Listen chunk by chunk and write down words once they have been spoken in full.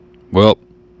Well,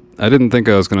 I didn't think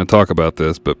I was going to talk about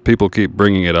this, but people keep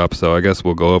bringing it up, so I guess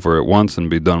we'll go over it once and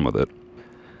be done with it.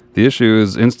 The issue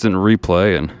is instant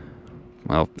replay, and,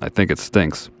 well, I think it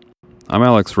stinks. I'm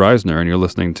Alex Reisner, and you're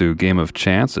listening to Game of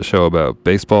Chance, a show about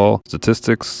baseball,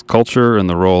 statistics, culture, and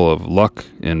the role of luck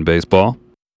in baseball.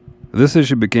 This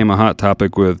issue became a hot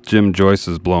topic with Jim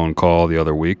Joyce's blown call the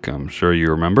other week. I'm sure you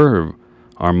remember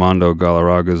Armando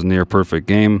Galarraga's near-perfect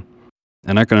game,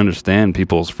 and I can understand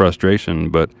people's frustration,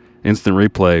 but instant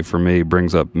replay for me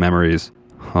brings up memories,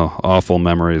 awful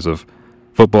memories of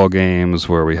football games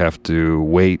where we have to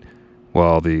wait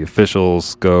while the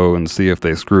officials go and see if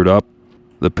they screwed up.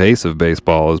 The pace of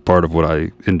baseball is part of what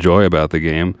I enjoy about the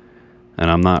game, and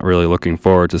I'm not really looking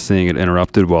forward to seeing it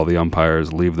interrupted while the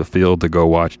umpires leave the field to go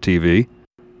watch TV.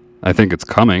 I think it's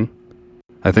coming.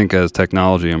 I think as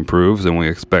technology improves and we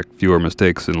expect fewer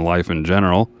mistakes in life in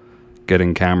general,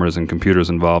 getting cameras and computers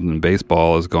involved in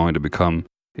baseball is going to become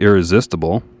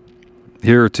irresistible.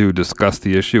 Here to discuss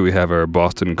the issue, we have our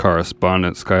Boston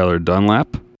correspondent, Skylar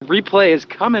Dunlap. Replay is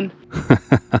coming.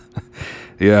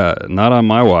 Yeah, not on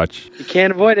my watch. You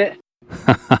can't avoid it.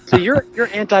 So you're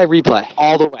anti-replay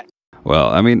all the way. Well,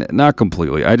 I mean, not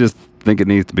completely. I just think it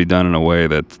needs to be done in a way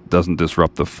that doesn't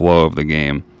disrupt the flow of the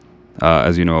game.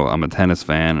 As you know, I'm a tennis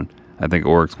fan. I think it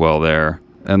works well there.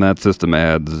 And that system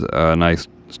adds a nice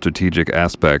strategic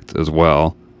aspect as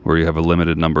well, where you have a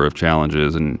limited number of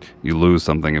challenges and you lose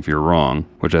something if you're wrong,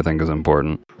 which I think is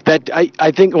important. That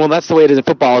I think, well, that's the way it is in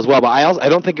football as well, but I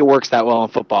don't think it works that well in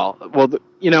football. Well,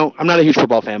 I'm not a huge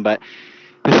football fan, but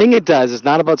the thing it does is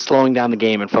not about slowing down the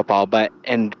game in football,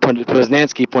 and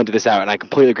Poznansky pointed this out, and I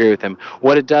completely agree with him.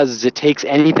 What it does is it takes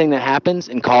anything that happens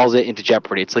and calls it into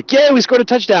jeopardy. It's like, yeah, we scored a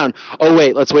touchdown. Oh,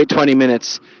 wait, let's wait 20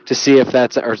 minutes to see if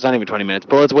that's, or it's not even 20 minutes,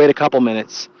 but let's wait a couple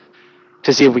minutes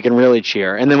to see if we can really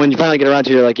cheer. And then when you finally get around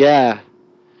to it, you're like, yeah,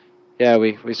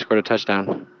 we scored a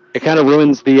touchdown. It kind of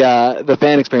ruins the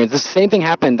fan experience. The same thing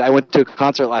happened. I went to a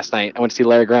concert last night. I went to see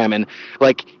Larry Graham, and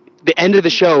like the end of the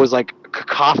show was like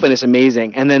cacophonous,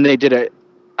 amazing. And then they did an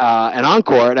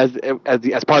encore, and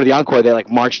as part of the encore, they like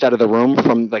marched out of the room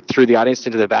from like through the audience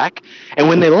into the back. And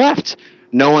when they left,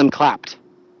 no one clapped.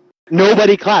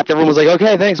 Nobody clapped. Everyone was like,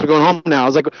 okay, thanks, we're going home now. I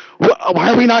was like, why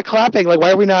are we not clapping? Like,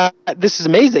 why are we not? This is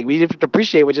amazing. We have to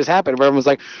appreciate what just happened. Everyone was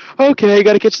like, okay, you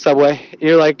got to catch the subway. And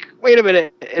you're like, wait a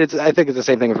minute. I think it's the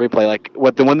same thing with replay. Like,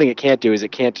 the one thing it can't do is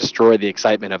it can't destroy the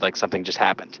excitement of like something just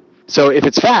happened. So if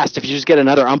it's fast, if you just get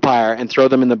another umpire and throw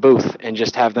them in the booth and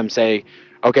just have them say,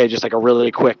 okay, just like a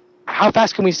really quick, how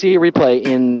fast can we see a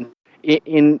replay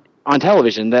on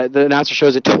television? The announcer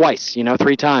shows it twice,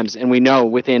 3 times, and we know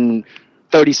within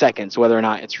 30 seconds whether or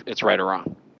not it's right or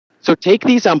wrong. So take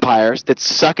these umpires that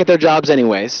suck at their jobs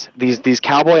anyways, these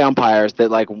cowboy umpires that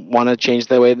like want to change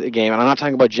the way of the game, and I'm not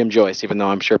talking about Jim Joyce, even though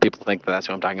I'm sure people think that's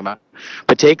who I'm talking about,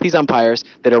 but take these umpires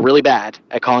that are really bad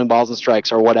at calling balls and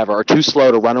strikes or whatever, or too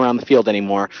slow to run around the field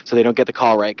anymore so they don't get the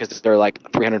call right because they're like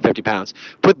 350 pounds.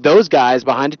 Put those guys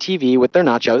behind a TV with their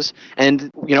nachos, and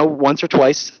once or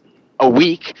twice a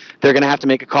week, they're going to have to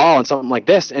make a call on something like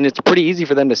this, and it's pretty easy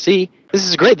for them to see. This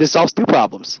is great. This solves 2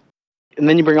 problems. And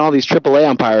then you bring all these AAA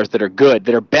umpires that are good,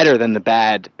 that are better than the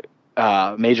bad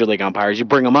major league umpires. You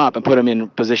bring them up and put them in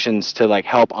positions to like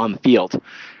help on the field.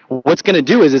 What's going to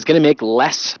do is it's going to make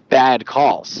less bad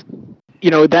calls.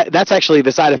 That's actually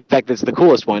the side effect that's the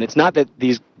coolest one. It's not that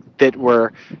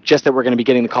we're going to be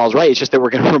getting the calls right. It's just that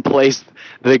we're going to replace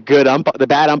the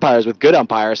bad umpires with good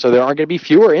umpires, so there are going to be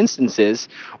fewer instances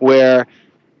where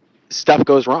stuff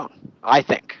goes wrong, I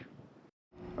think.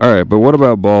 All right, but what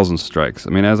about balls and strikes? I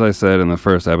mean, as I said in the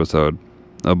first episode,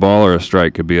 a ball or a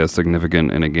strike could be as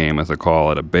significant in a game as a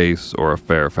call at a base or a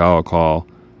fair foul call.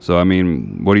 So, I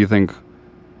mean, what do you think?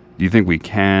 Do you think we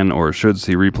can or should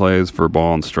see replays for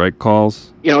ball and strike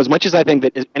calls? As much as I think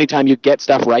that anytime you get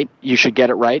stuff right, you should get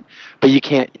it right, but you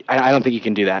can't. I don't think you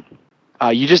can do that.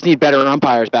 You just need better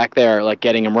umpires back there, like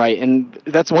getting them right. And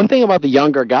that's one thing about the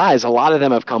younger guys. A lot of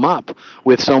them have come up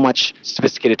with so much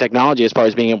sophisticated technology as far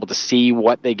as being able to see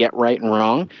what they get right and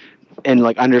wrong and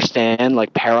like understand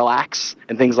like parallax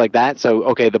and things like that. So,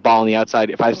 okay, the ball on the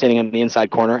outside, if I'm standing in the inside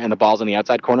corner and the ball's on the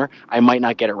outside corner, I might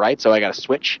not get it right, so I got to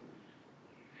switch.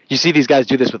 You see these guys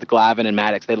do this with Glavine and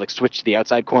Maddox. They like switch to the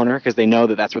outside corner because they know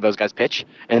that that's where those guys pitch,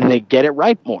 and they get it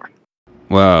right more.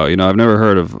 Wow, I've never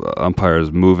heard of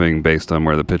umpires moving based on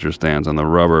where the pitcher stands on the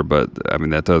rubber, but I mean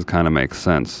that does kind of make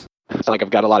sense. It's not like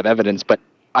I've got a lot of evidence, but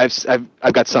I've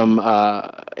got some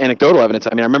anecdotal evidence.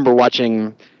 I mean, I remember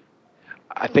watching,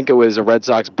 I think it was a Red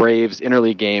Sox Braves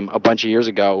interleague game a bunch of years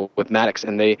ago with Maddox,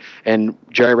 and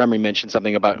Jerry Remery mentioned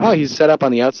something about he's set up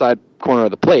on the outside corner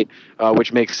of the plate,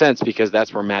 which makes sense because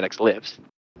that's where Maddox lives.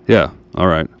 Yeah, all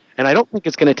right. And I don't think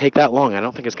it's going to take that long. I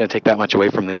don't think it's going to take that much away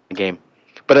from the game.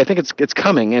 But I think it's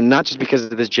coming, and not just because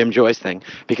of this Jim Joyce thing,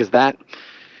 because that,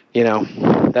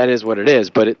 that is what it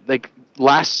is. But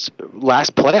last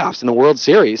playoffs in the World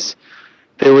Series,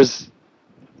 there was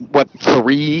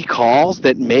 3 calls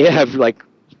that may have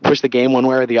pushed the game one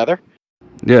way or the other.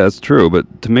 Yeah, it's true,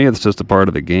 but to me it's just a part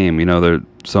of the game. There are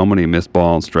so many missed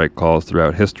ball and strike calls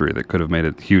throughout history that could have made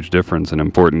a huge difference in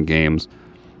important games,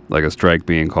 like a strike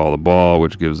being called a ball,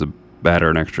 which gives the batter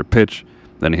an extra pitch,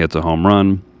 then he hits a home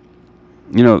run.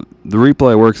 The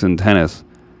replay works in tennis,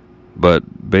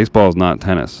 but baseball is not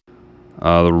tennis.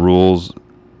 The rules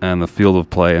and the field of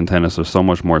play in tennis are so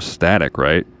much more static,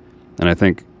 right? And I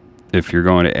think if you're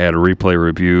going to add a replay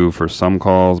review for some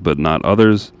calls but not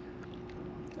others,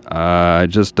 I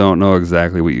just don't know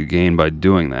exactly what you gain by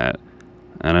doing that.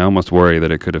 And I almost worry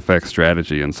that it could affect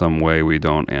strategy in some way we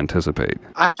don't anticipate.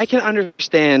 I can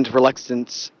understand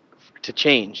reluctance to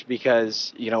change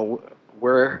because,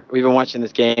 we've been watching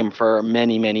this game for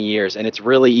many, many years, and it's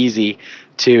really easy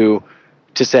to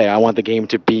say, I want the game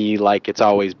to be like it's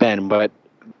always been, but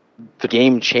the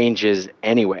game changes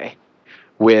anyway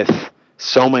with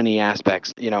so many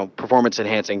aspects,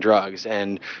 performance-enhancing drugs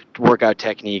and workout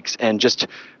techniques and just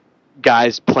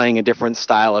guys playing a different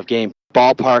style of game,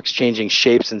 ballparks changing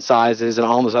shapes and sizes and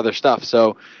all this other stuff.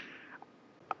 So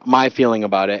my feeling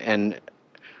about it, and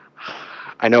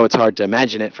I know it's hard to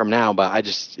imagine it from now, but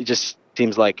it just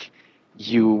seems like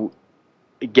you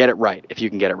get it right if you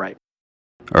can get it right.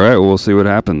 All right, well, we'll see what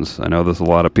happens. I know there's a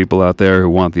lot of people out there who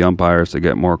want the umpires to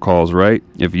get more calls right.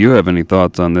 If you have any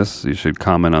thoughts on this, you should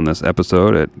comment on this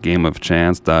episode at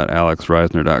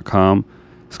gameofchance.alexreisner.com.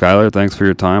 Skylar, thanks for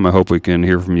your time. I hope we can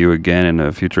hear from you again in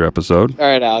a future episode. All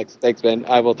right, Alex. Thanks, Ben.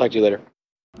 I will talk to you later.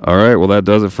 All right, well, that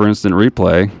does it for Instant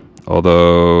Replay.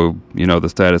 Although, the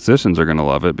statisticians are going to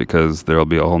love it because there'll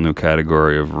be a whole new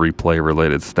category of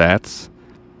replay-related stats.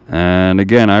 And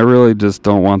again, I really just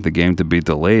don't want the game to be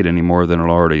delayed any more than it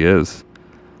already is.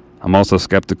 I'm also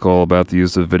skeptical about the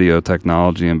use of video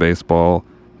technology in baseball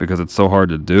because it's so hard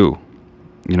to do.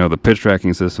 The pitch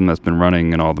tracking system that's been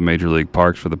running in all the major league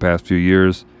parks for the past few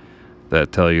years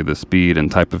that tell you the speed and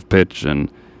type of pitch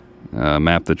and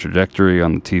map the trajectory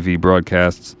on the TV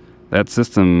broadcasts, that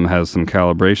system has some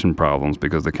calibration problems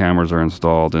because the cameras are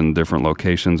installed in different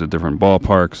locations at different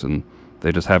ballparks, and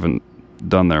they just haven't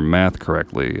done their math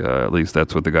correctly. At least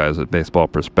that's what the guys at Baseball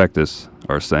Prospectus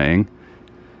are saying.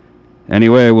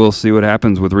 Anyway, we'll see what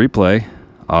happens with replay.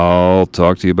 I'll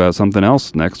talk to you about something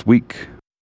else next week.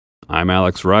 I'm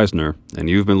Alex Reisner, and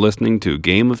you've been listening to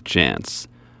Game of Chance.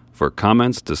 For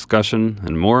comments, discussion,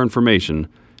 and more information,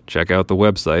 check out the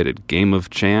website at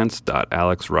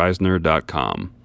gameofchance.alexreisner.com.